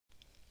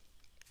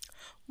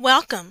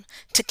Welcome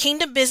to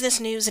Kingdom Business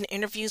News and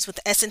Interviews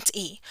with Essence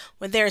E,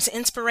 where there is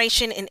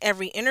inspiration in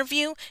every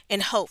interview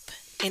and hope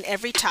in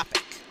every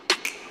topic.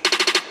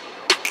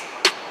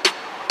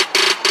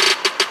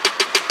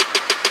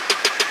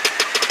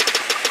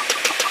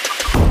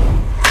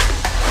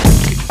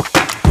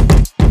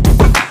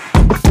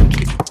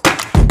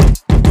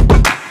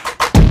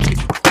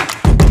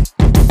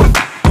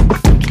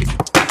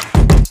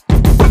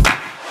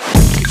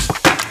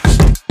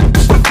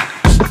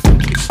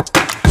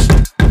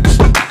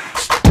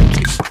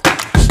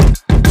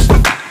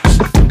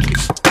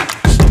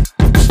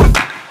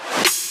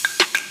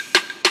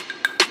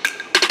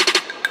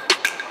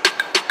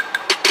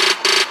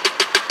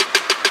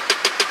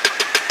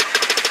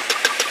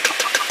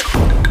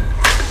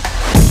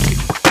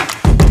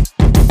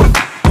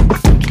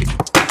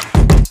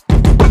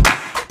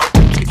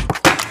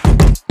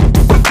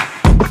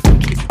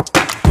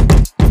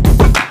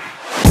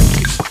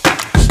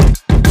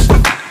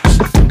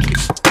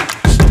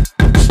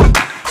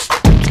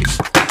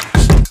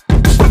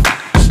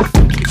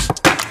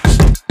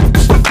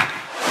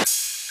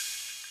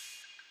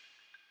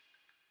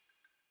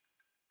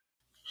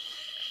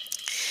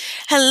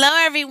 Hello,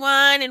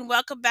 everyone, and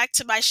welcome back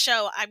to my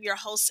show. I'm your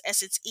host,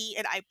 Essence E,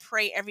 and I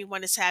pray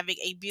everyone is having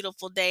a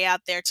beautiful day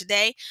out there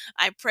today.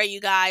 I pray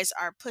you guys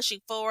are pushing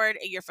forward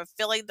and you're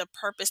fulfilling the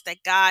purpose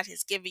that God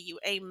has given you.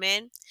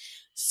 Amen.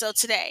 So,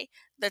 today,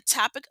 the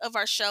topic of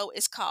our show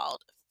is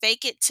called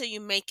Fake It Till You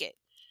Make It.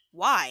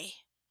 Why?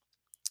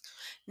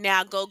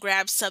 Now, go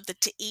grab something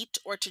to eat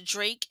or to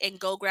drink and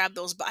go grab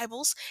those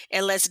Bibles,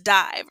 and let's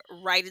dive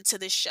right into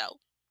this show.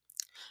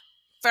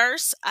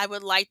 First, I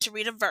would like to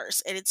read a verse,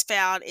 and it's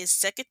found in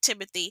Second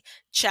Timothy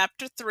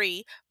chapter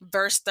 3,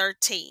 verse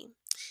 13.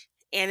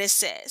 And it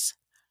says,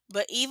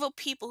 "But evil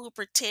people who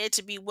pretend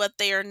to be what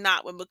they are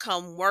not will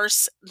become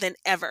worse than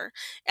ever,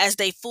 as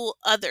they fool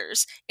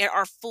others and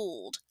are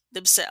fooled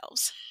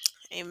themselves."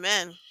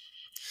 Amen.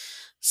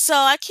 So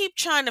I keep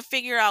trying to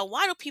figure out,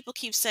 why do people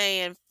keep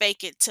saying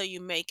fake it till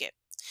you make it?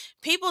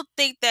 People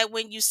think that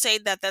when you say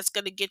that, that's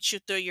going to get you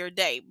through your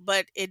day,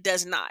 but it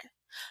does not.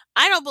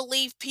 I don't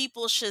believe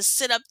people should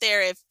sit up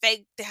there and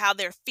fake how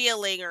they're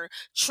feeling or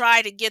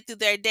try to get through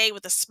their day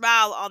with a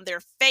smile on their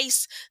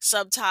face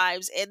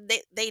sometimes, and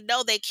they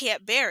know they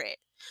can't bear it.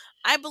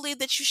 I believe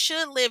that you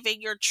should live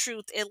in your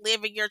truth and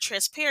live in your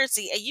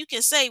transparency. And you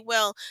can say,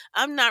 well,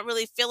 I'm not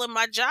really feeling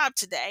my job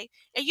today.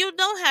 And you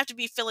don't have to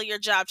be feeling your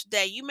job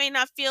today. You may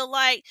not feel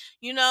like,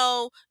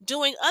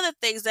 doing other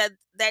things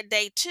that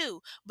day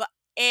too.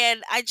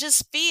 And I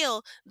just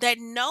feel that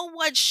no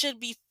one should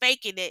be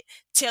faking it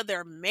till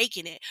they're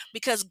making it,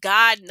 because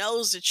God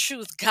knows the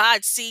truth.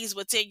 God sees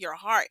what's in your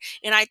heart.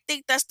 And I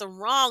think that's the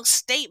wrong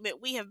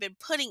statement we have been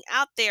putting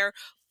out there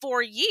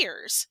for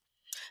years.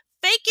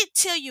 Fake it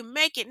till you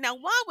make it. Now,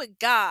 why would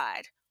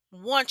God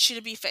want you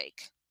to be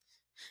fake?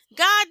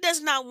 God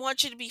does not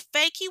want you to be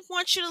fake. He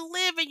wants you to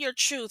live in your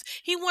truth.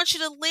 He wants you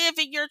to live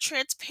in your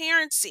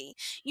transparency.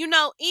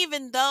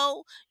 Even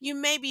though you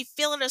may be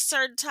feeling a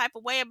certain type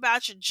of way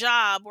about your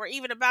job or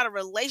even about a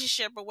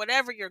relationship or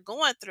whatever you're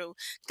going through,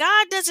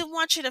 God doesn't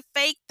want you to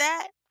fake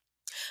that.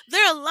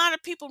 There are a lot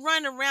of people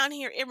running around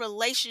here in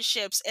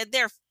relationships, and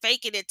they're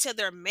faking it till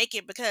they're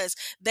making, because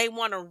they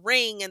want a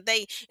ring and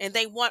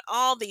they want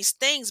all these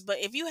things. But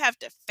if you have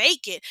to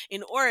fake it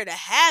in order to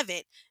have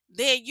it,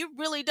 then you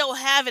really don't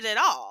have it at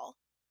all.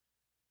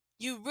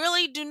 You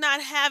really do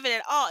not have it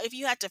at all if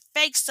you have to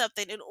fake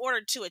something in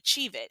order to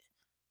achieve it.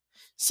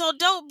 So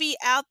don't be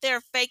out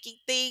there faking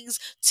things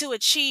to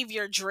achieve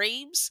your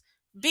dreams.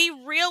 Be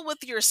real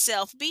with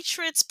yourself. Be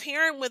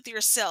transparent with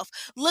yourself.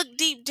 Look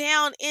deep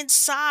down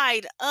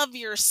inside of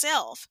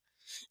yourself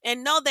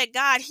and know that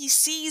God, He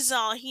sees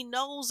all. He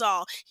knows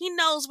all. He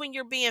knows when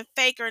you're being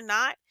fake or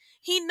not.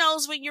 He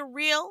knows when you're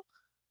real.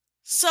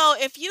 So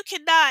if you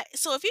can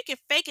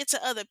fake it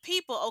to other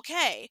people,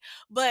 okay,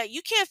 but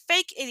you can't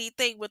fake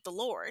anything with the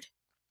Lord.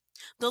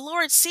 The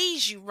Lord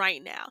sees you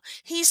right now.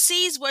 He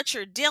sees what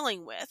you're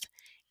dealing with.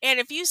 And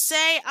if you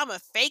say, I'm going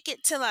to fake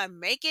it till I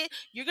make it,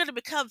 you're going to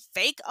become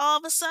fake all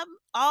of a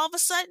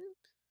sudden.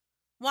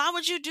 Why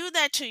would you do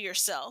that to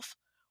yourself?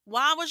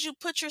 Why would you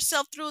put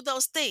yourself through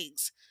those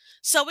things?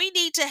 So we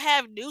need to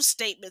have new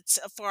statements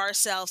for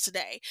ourselves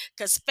today,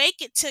 because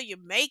fake it till you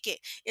make it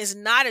is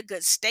not a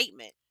good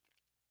statement.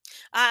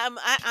 I'm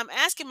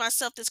asking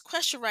myself this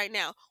question right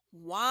now.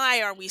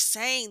 Why are we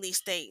saying these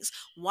things?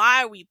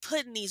 Why are we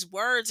putting these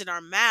words in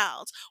our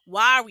mouths?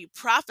 Why are we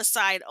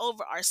prophesying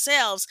over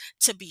ourselves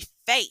to be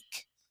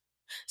fake?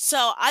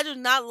 So I do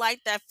not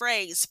like that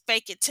phrase,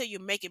 fake it till you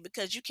make it,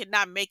 because you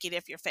cannot make it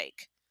if you're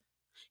fake,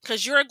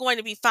 because you're going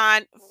to be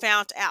found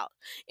out.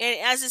 And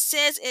as it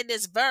says in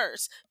this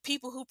verse,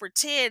 people who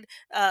pretend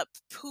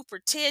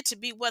to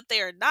be what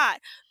they are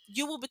not,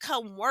 you will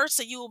become worse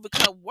and you will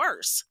become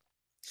worse,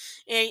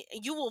 and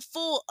you will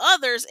fool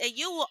others, and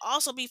you will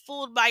also be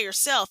fooled by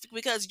yourself,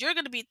 because you're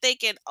going to be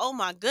thinking, oh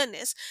my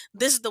goodness,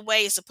 this is the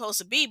way it's supposed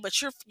to be,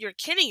 but you're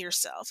kidding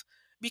yourself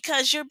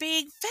because you're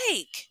being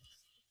fake.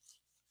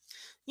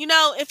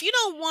 If you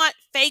don't want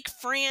fake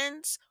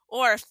friends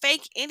or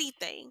fake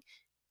anything.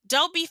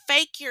 Don't be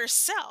fake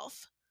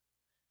yourself.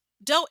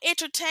 Don't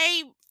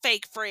entertain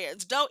fake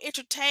friends. Don't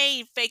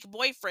entertain fake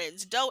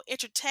boyfriends. Don't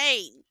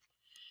entertain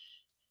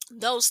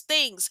those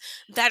things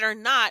that are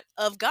not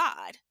of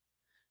God.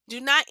 Do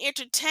not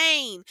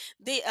entertain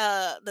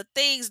the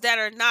things that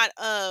are not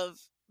of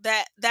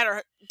that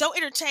are don't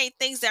entertain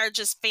things that are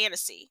just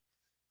fantasy.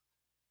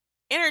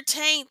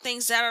 Entertain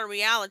things that are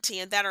reality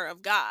and that are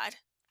of God.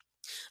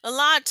 A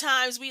lot of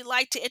times we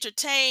like to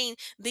entertain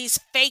these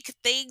fake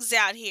things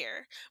out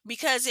here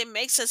because it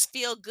makes us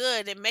feel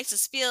good. It makes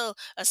us feel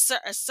a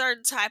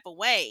certain type of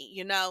way,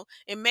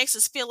 It makes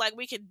us feel like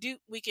we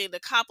can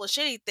accomplish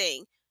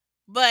anything.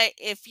 But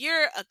if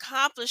you're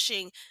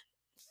accomplishing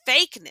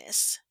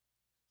fakeness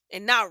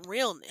and not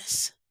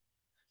realness,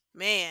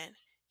 man,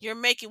 you're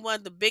making one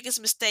of the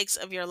biggest mistakes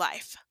of your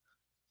life.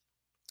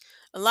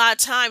 A lot of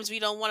times we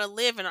don't want to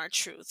live in our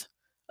truth.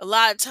 A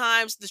lot of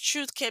times the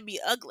truth can be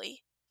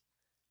ugly.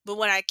 But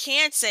what I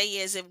can say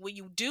is if when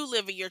you do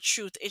live in your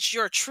truth, it's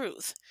your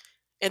truth.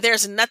 And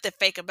there's nothing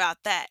fake about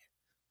that.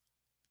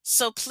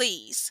 So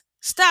please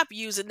stop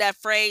using that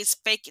phrase,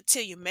 fake it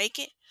till you make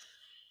it.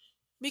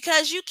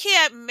 Because you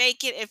can't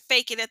make it and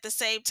fake it at the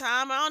same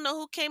time. I don't know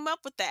who came up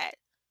with that.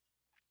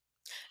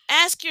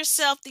 Ask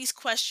yourself these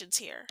questions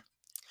here.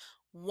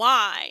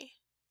 Why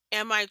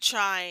am I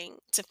trying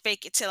to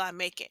fake it till I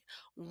make it?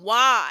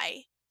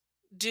 Why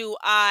do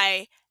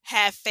I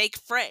have fake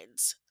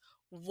friends?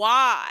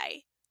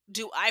 Why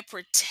do I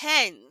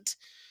pretend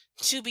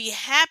to be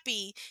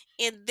happy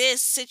in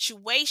this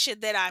situation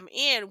that I'm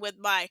in with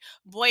my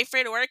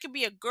boyfriend, or it could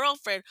be a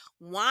girlfriend?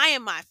 Why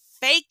am I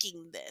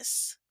faking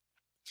this?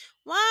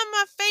 Why am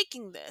I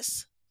faking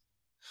this?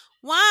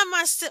 Why am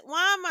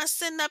I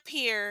sitting up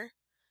here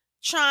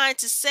trying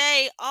to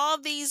say all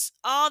these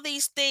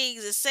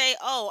things and say,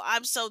 "Oh,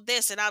 I'm so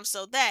this and I'm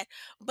so that,"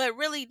 but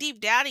really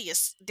deep down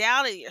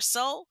in your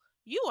soul,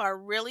 you are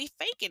really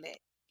faking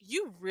it.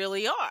 You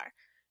really are.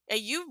 And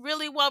you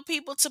really want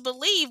people to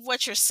believe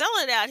what you're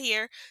selling out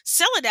here,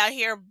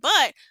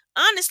 but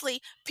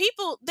honestly,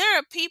 there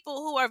are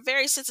people who are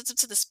very sensitive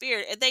to the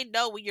spirit and they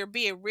know when you're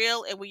being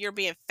real and when you're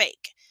being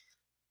fake.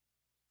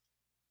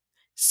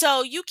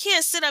 So you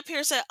can't sit up here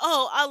and say,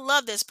 "Oh, I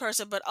love this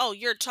person," but oh,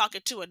 you're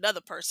talking to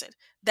another person.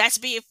 That's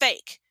being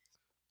fake.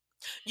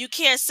 You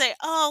can't say,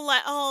 "Oh,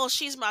 like, oh,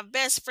 she's my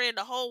best friend in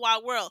the whole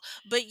wide world,"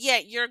 but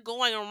yet you're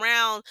going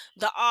around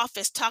the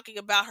office talking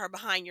about her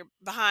behind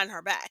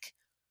her back.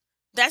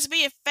 That's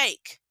being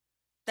fake.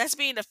 That's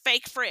being a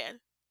fake friend.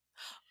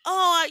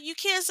 Oh, you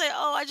can't say,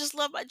 "Oh, I just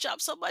love my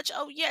job so much."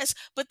 Oh, yes,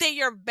 but then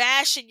you're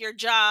bashing your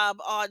job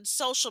on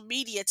social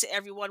media to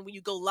everyone when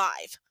you go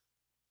live.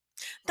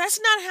 That's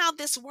not how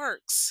this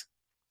works.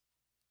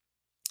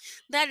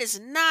 That is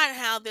not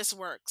how this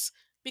works.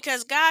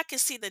 Because God can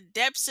see the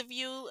depths of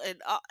you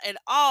and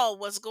all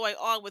what's going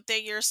on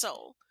within your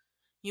soul.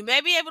 You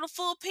may be able to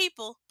fool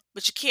people,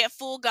 but you can't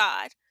fool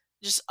God.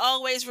 Just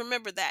always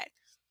remember that.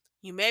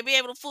 You may be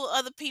able to fool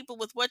other people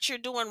with what you're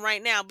doing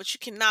right now, but you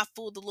cannot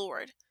fool the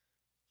Lord.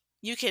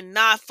 You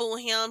cannot fool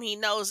him. He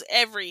knows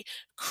every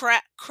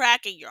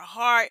crack in your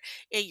heart,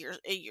 in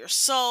your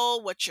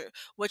soul, what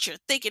you're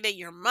thinking in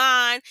your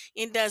mind.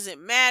 It doesn't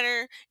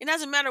matter. It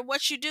doesn't matter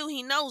what you do.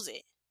 He knows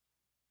it.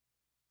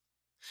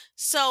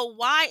 So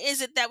why is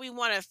it that we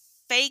want to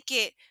fake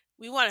it?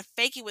 We want to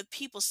fake it with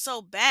people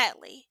so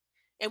badly.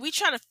 And we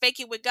try to fake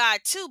it with God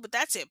too, but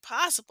that's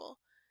impossible.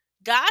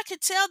 God can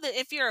tell that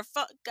if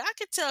God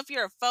can tell if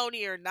you're a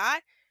phony or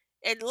not.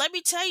 And let me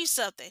tell you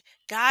something.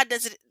 God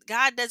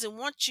doesn't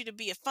want you to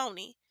be a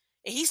phony.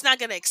 And he's not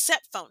going to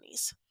accept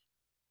phonies.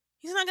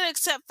 He's not going to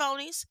accept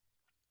phonies.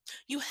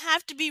 You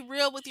have to be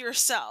real with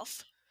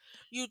yourself.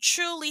 You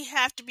truly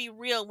have to be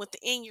real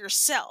within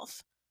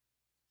yourself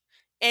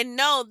and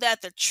know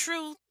that the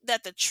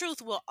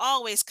truth will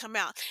always come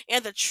out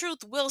and the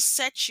truth will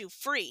set you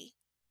free.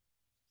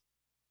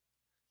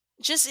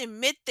 Just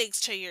admit things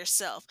to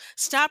yourself.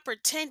 Stop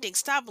pretending,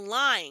 stop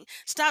lying,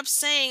 stop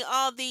saying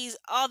all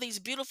these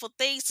beautiful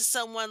things to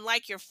someone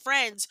like your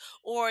friends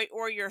or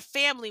your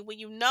family when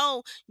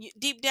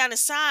deep down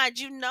inside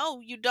you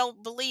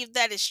don't believe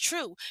that it's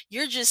true.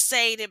 You're just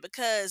saying it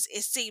because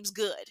it seems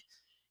good.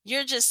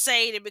 You're just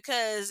saying it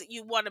because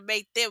you want to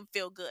make them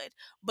feel good.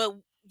 But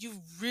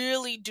you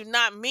really do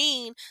not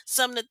mean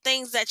some of the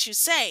things that you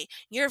say.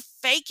 You're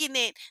faking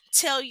it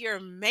till you're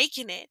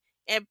making it.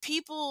 And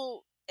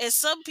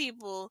some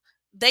people,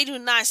 they do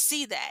not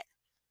see that.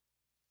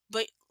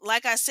 But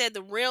like I said,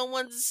 the real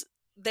ones,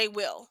 they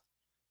will.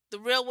 The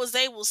real ones,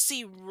 they will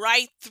see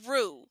right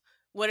through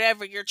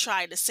whatever you're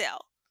trying to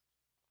sell.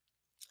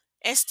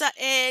 And stop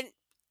and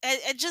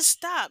just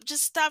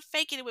stop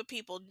faking it with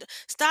people.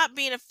 Stop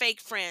being a fake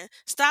friend,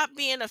 stop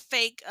being a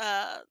fake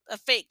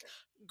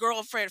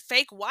girlfriend,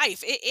 fake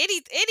wife,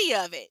 any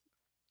of it.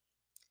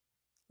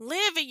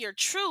 Live in your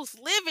truth,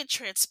 live in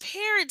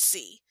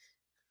transparency.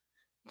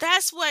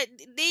 That's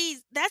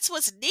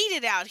what's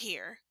needed out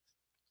here.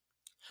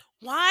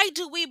 Why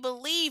do we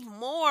believe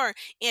more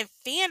in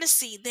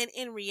fantasy than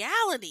in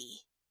reality?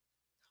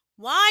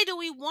 Why do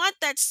we want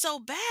that so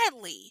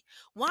badly?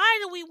 Why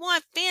do we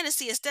want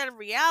fantasy instead of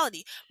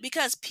reality?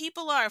 Because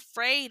people are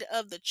afraid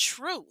of the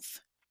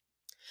truth.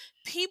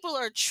 People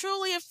are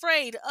truly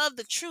afraid of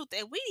the truth,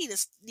 and we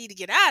need to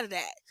get out of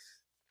that.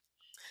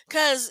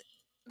 Because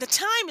the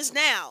time is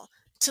now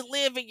to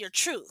live in your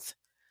truth.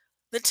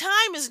 The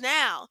time is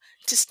now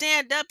to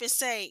stand up and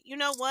say, you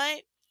know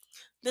what?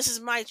 This is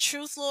my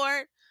truth,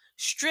 Lord.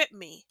 Strip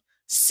me.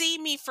 See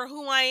me for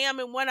who I am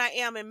and what I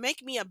am, and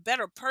make me a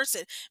better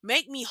person.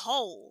 Make me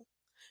whole.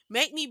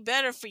 Make me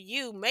better for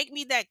you. Make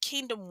me that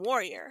kingdom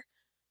warrior.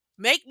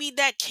 Make me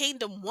that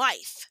kingdom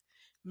wife.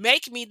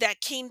 Make me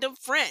that kingdom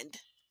friend.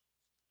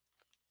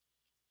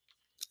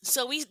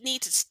 So we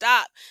need to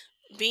stop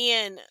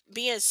being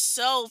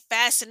so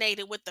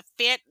fascinated with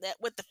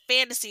with the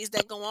fantasies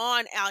that go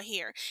on out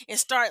here, and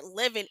start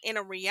living in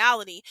a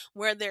reality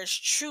where there's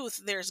truth,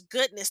 there's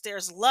goodness,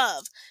 there's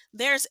love,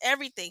 there's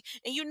everything.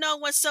 And you know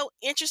what's so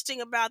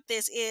interesting about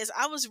this is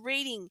I was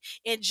reading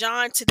in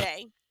John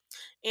today,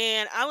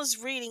 and I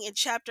was reading in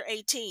chapter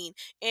 18.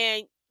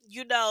 And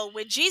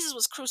when Jesus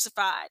was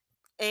crucified,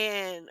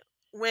 and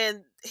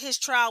when his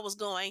trial was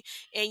going,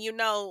 and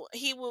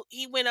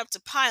he went up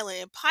to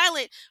Pilate, and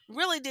Pilate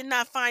really did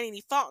not find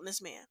any fault in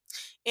this man.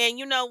 And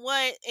you know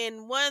what?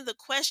 In one of the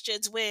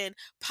questions, when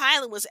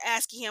Pilate was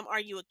asking him,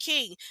 "Are you a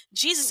king?"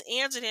 Jesus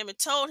answered him and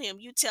told him,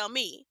 "You tell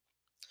me,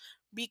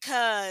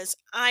 because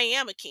I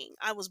am a king.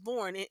 I was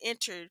born and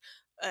entered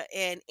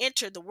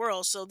the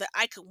world so that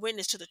I could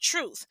witness to the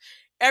truth.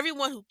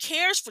 Everyone who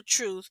cares for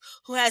truth,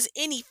 who has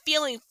any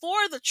feeling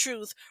for the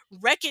truth,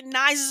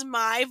 recognizes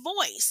my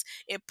voice."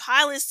 And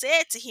Pilate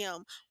said to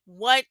him,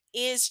 "What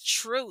is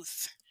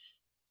truth?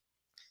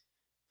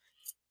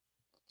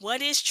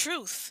 What is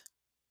truth?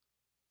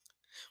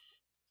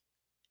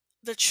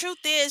 The truth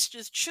is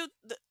the truth.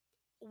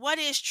 What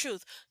is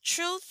truth?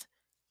 Truth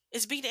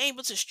is being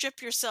able to strip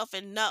yourself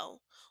and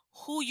know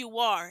who you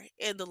are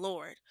in the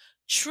Lord.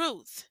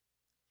 Truth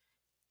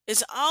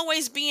is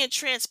always being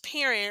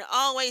transparent,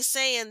 always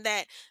saying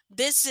that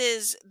this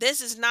is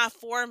not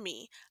for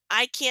me.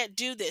 I can't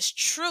do this.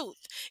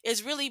 Truth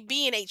is really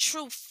being a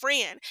true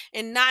friend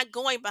and not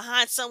going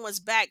behind someone's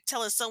back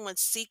telling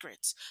someone's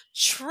secrets.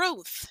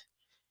 Truth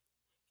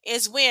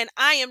is when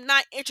I am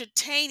not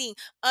entertaining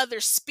other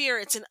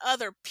spirits and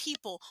other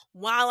people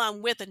while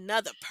I'm with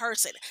another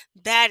person.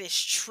 That is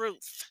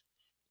truth.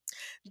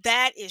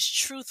 That is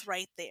truth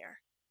right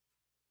there.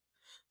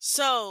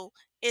 So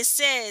it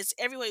says,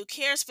 everyone who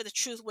cares for the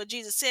truth, what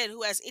Jesus said,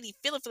 who has any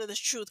feeling for the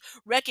truth,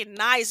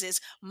 recognizes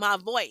my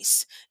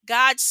voice.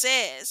 God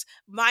says,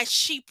 my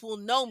sheep will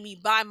know me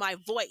by my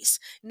voice.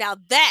 Now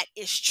that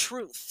is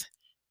truth.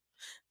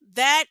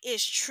 That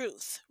is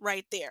truth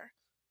right there.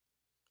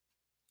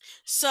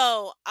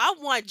 So I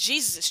want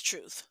Jesus'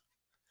 truth.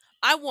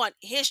 I want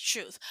his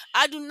truth.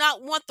 I do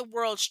not want the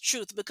world's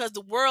truth, because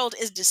the world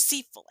is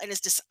deceitful and is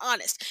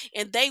dishonest,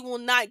 and they will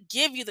not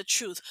give you the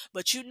truth.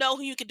 But you know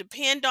who you can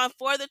depend on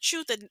for the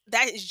truth, and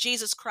that is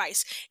Jesus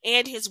Christ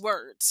and his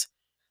words.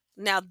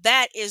 Now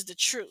that is the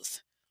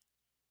truth.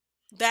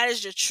 That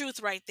is the truth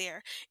right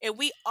there. And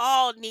we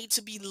all need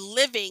to be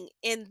living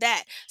in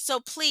that. So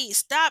please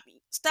stop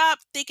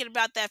thinking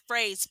about that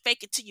phrase,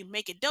 fake it till you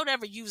make it. Don't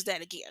ever use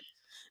that again.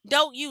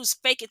 Don't use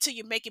fake it till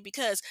you make it,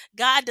 because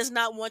God does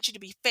not want you to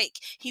be fake.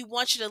 He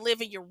wants you to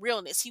live in your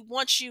realness. He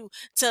wants you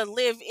to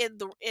live in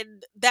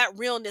that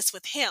realness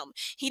with him.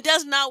 He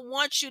does not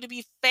want you to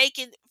be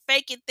faking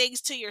things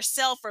to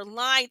yourself, or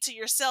lying to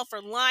yourself,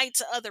 or lying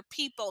to other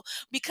people,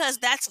 because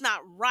that's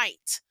not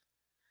right.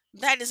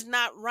 That is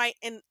not right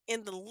in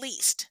the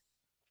least.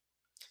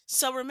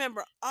 So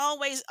remember,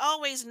 always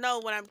know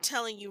what I'm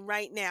telling you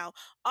right now.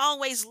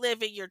 Always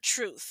live in your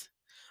truth.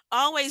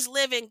 Always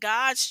live in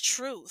God's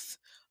truth.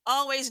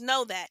 Always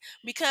know that,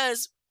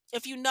 because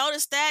if you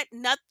notice that,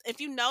 if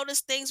you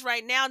notice things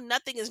right now,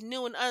 nothing is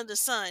new and under the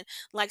sun,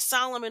 like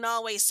Solomon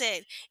always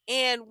said.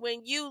 And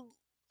when you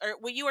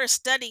are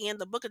studying in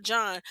the book of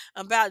John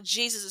about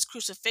Jesus'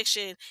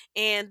 crucifixion,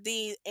 and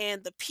the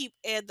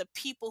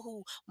people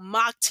who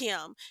mocked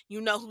him,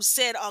 who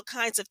said all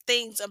kinds of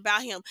things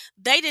about him,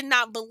 they did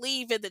not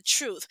believe in the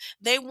truth.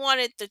 They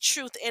wanted the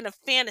truth in a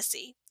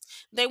fantasy.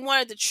 They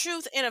wanted the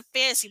truth in a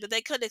fantasy, but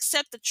they couldn't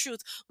accept the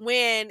truth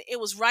when it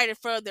was right in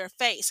front of their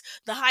face.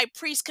 The high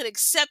priest could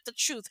accept the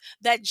truth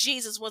that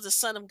Jesus was the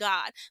Son of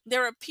God.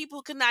 There are people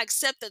who could not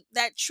accept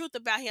that truth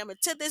about him.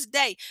 And to this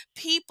day,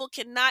 people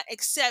cannot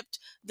accept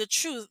the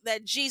truth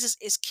that Jesus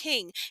is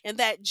King, and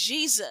that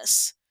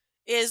Jesus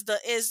is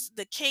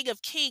the King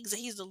of Kings, and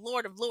he's the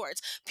Lord of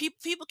Lords.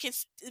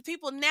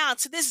 People now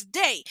to this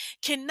day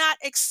cannot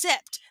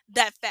accept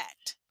that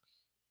fact.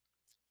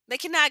 They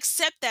cannot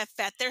accept that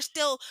fact. They're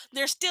still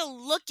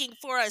looking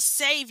for a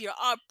savior,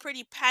 all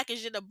pretty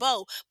packaged in a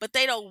bow, but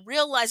they don't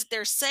realize that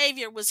their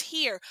savior was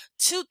here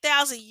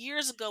 2,000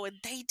 years ago, and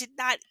they did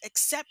not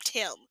accept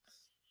him.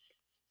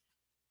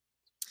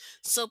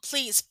 So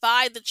please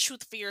find the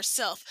truth for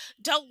yourself.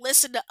 Don't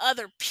listen to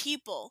other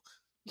people.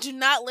 Do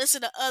not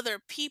listen to other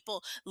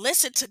people.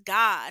 Listen to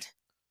God.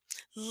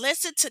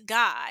 Listen to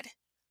God.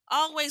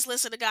 Always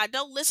listen to God.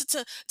 Don't listen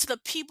to the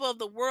people of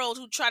the world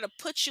who try to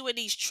put you in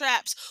these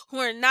traps, who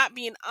are not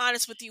being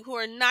honest with you, who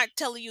are not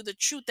telling you the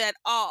truth at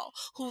all,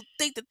 who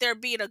think that they're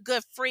being a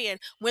good friend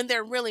when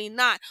they're really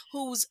not,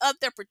 who's up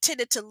there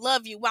pretending to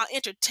love you while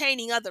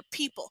entertaining other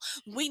people.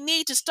 We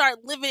need to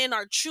start living in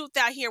our truth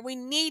out here. We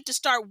need to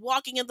start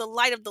walking in the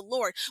light of the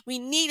Lord. We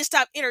need to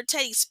stop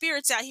entertaining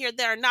spirits out here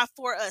that are not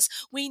for us.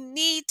 We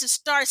need to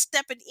start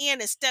stepping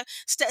in and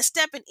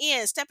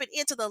stepping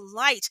into the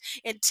light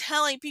and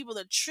telling people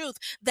the truth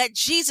that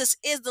Jesus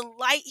is the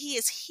light. He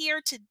is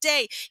here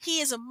today. He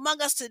is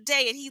among us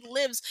today, and He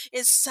lives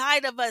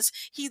inside of us.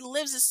 He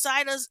lives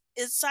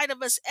inside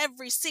of us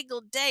every single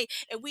day,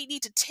 and we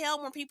need to tell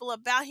more people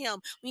about Him.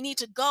 We need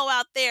to go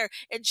out there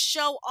and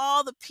show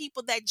all the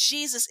people that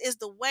Jesus is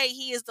the way.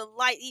 He is the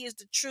light. He is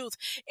the truth,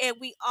 and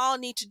we all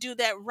need to do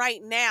that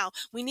right now.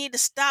 We need to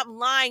stop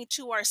lying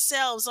to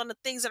ourselves on the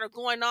things that are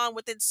going on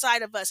within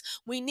inside of us.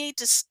 We need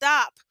to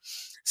stop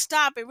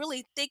and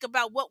really think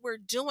about what we're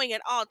doing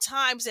at all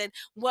times, and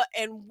what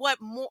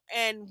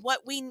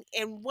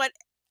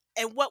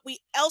we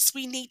else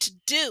we need to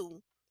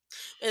do.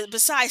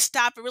 Besides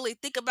stop and really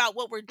think about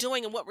what we're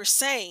doing and what we're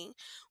saying.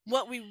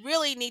 What we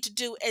really need to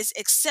do is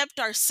accept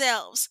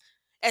ourselves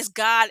as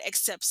God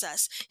accepts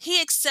us.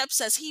 He accepts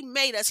us. He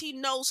made us. He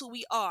knows who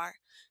we are.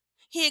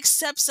 He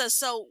accepts us.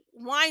 So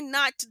why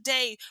not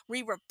today?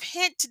 We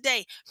repent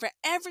today for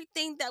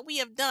everything that we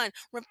have done.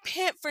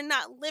 Repent for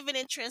not living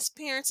in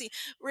transparency.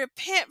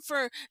 Repent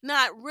for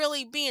not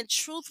really being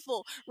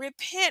truthful.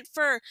 Repent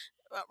for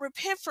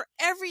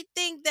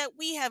everything that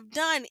we have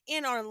done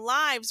in our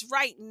lives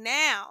right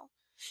now,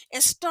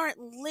 and start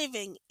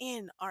living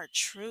in our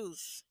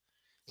truth.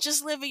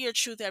 Just live in your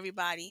truth,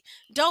 everybody.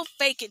 Don't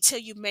fake it till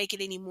you make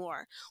it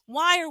anymore.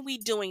 Why are we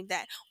doing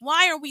that?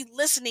 Why are we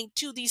listening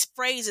to these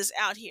phrases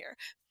out here?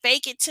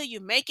 Fake it till you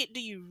make it. Do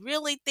you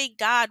really think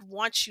God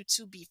wants you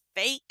to be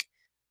fake?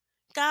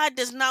 God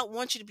does not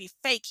want you to be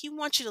fake. He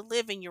wants you to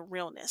live in your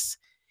realness.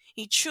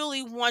 He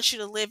truly wants you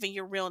to live in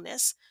your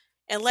realness.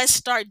 And let's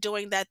start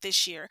doing that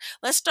this year.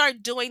 Let's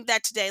start doing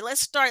that today.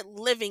 Let's start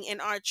living in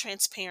our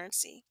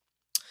transparency.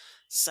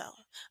 So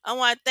I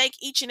want to thank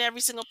each and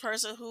every single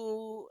person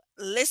who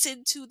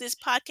listened to this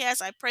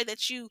podcast. I pray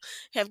that you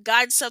have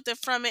gotten something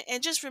from it,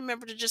 and just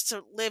remember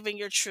to live in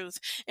your truth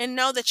and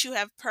know that you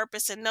have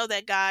purpose, and know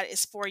that God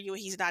is for you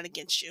and He's not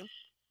against you.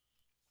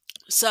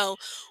 So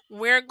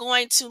we're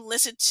going to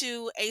listen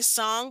to a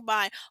song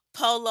by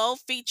Polo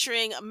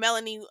featuring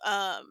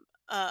uh,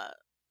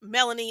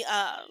 Melanie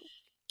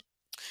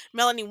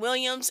Melanie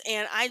Williams,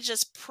 and I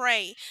just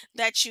pray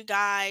that you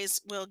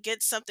guys will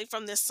get something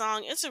from this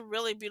song. It's a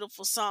really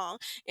beautiful song.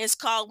 It's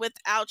called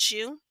Without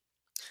You.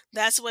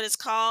 That's what it's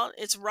called.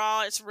 It's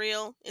raw, it's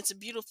real. It's a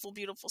beautiful,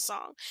 beautiful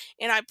song.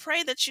 And I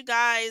pray that you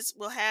guys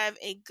will have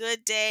a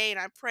good day, and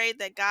I pray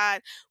that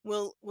God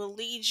will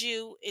lead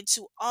you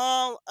into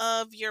all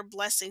of your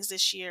blessings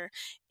this year.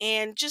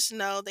 And just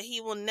know that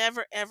He will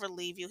never ever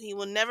leave you. He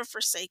will never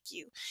forsake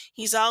you.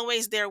 He's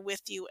always there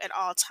with you at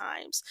all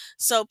times.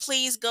 So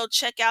please go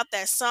check out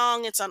that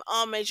song. It's on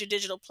all major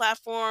digital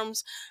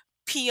platforms.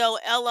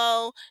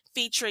 POLO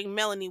featuring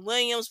Melanie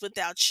Williams,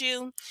 Without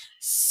You.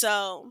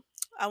 So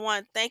I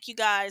want to thank you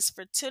guys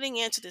for tuning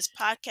into this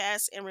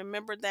podcast, and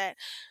remember that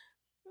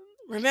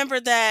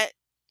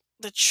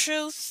the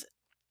truth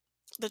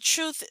the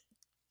truth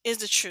is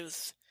the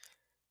truth,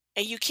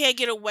 and you can't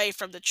get away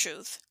from the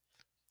truth,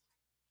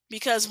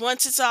 because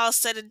once it's all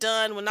said and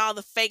done, when all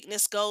the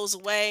fakeness goes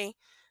away,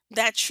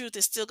 that truth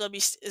is still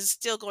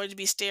going to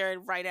be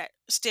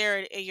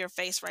staring in your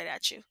face right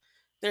at you.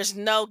 There's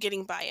no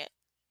getting by it.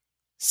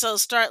 So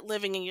start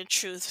living in your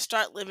truth.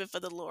 Start living for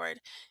the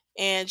Lord.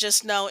 And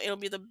just know it'll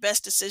be the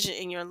best decision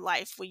in your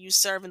life when you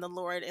serve in the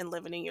Lord and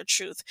living in your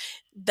truth.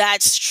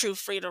 That's true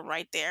freedom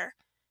right there.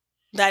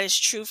 That is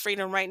true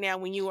freedom right now,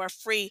 when you are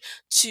free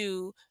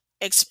to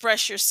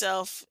express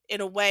yourself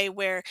in a way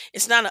where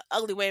it's not an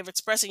ugly way of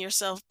expressing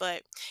yourself,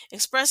 but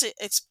express it.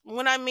 It's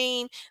what I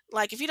mean.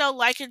 Like, if you don't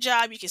like your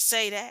job, you can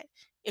say that.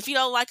 If you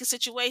don't like a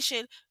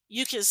situation,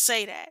 you can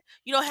say that.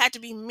 You don't have to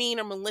be mean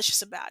or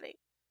malicious about it.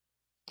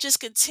 Just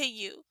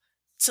continue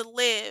to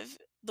live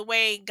the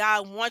way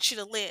God wants you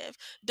to live.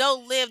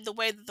 Don't live the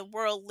way that the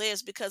world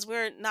lives, because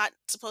we're not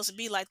supposed to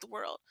be like the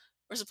world.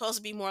 We're supposed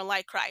to be more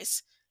like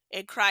Christ.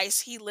 In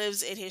Christ, He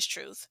lives in His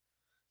truth.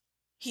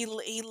 He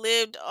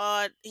lived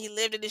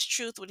in His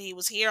truth when He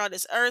was here on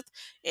this earth,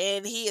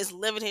 and He is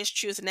living His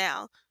truth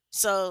now.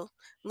 So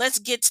let's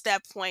get to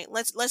that point.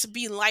 Let's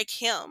be like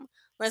Him.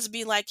 Let's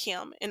be like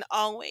Him, and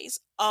always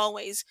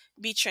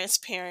be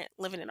transparent,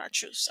 living in our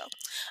truth. So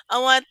I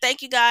want to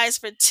thank you guys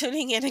for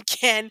tuning in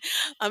again.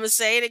 I'm gonna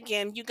say it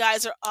again. You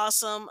guys are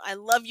awesome. I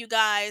love you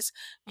guys.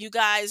 You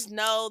guys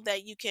know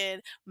that you can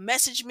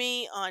message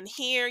me on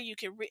here. You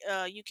can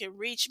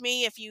reach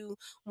me if you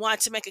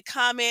want to make a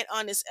comment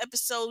on this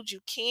episode.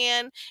 You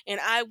can, and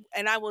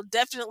I will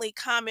definitely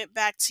comment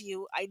back to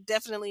you. I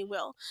definitely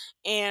will.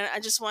 And I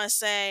just want to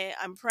say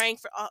I'm praying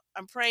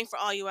for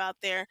all you out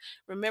there.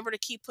 Remember to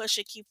keep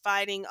pushing, keep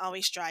fighting,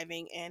 always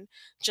striving, and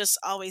just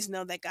always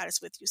know that God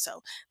is with you.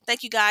 So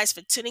thank you guys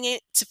for tuning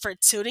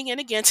in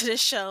again to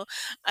this show.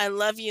 I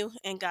love you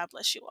and God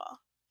bless you all.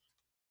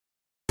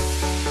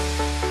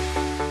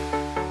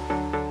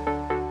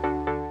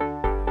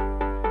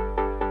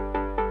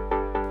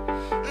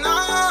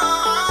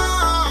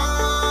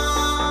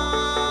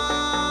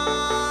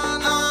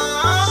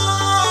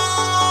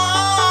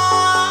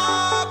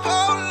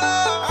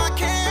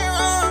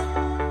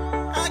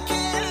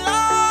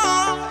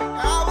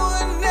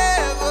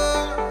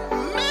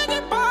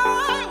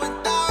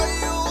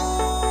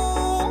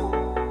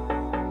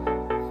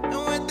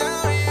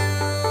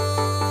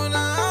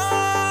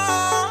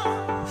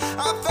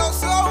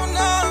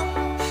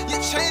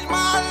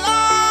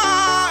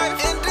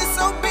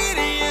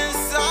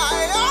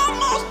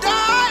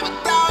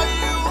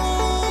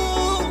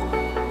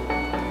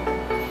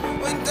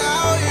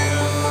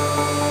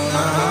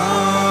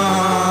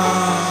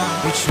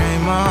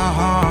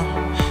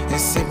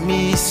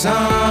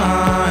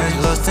 Signs,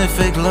 lust and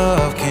fake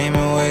love came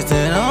and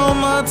wasted all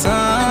my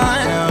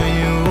time.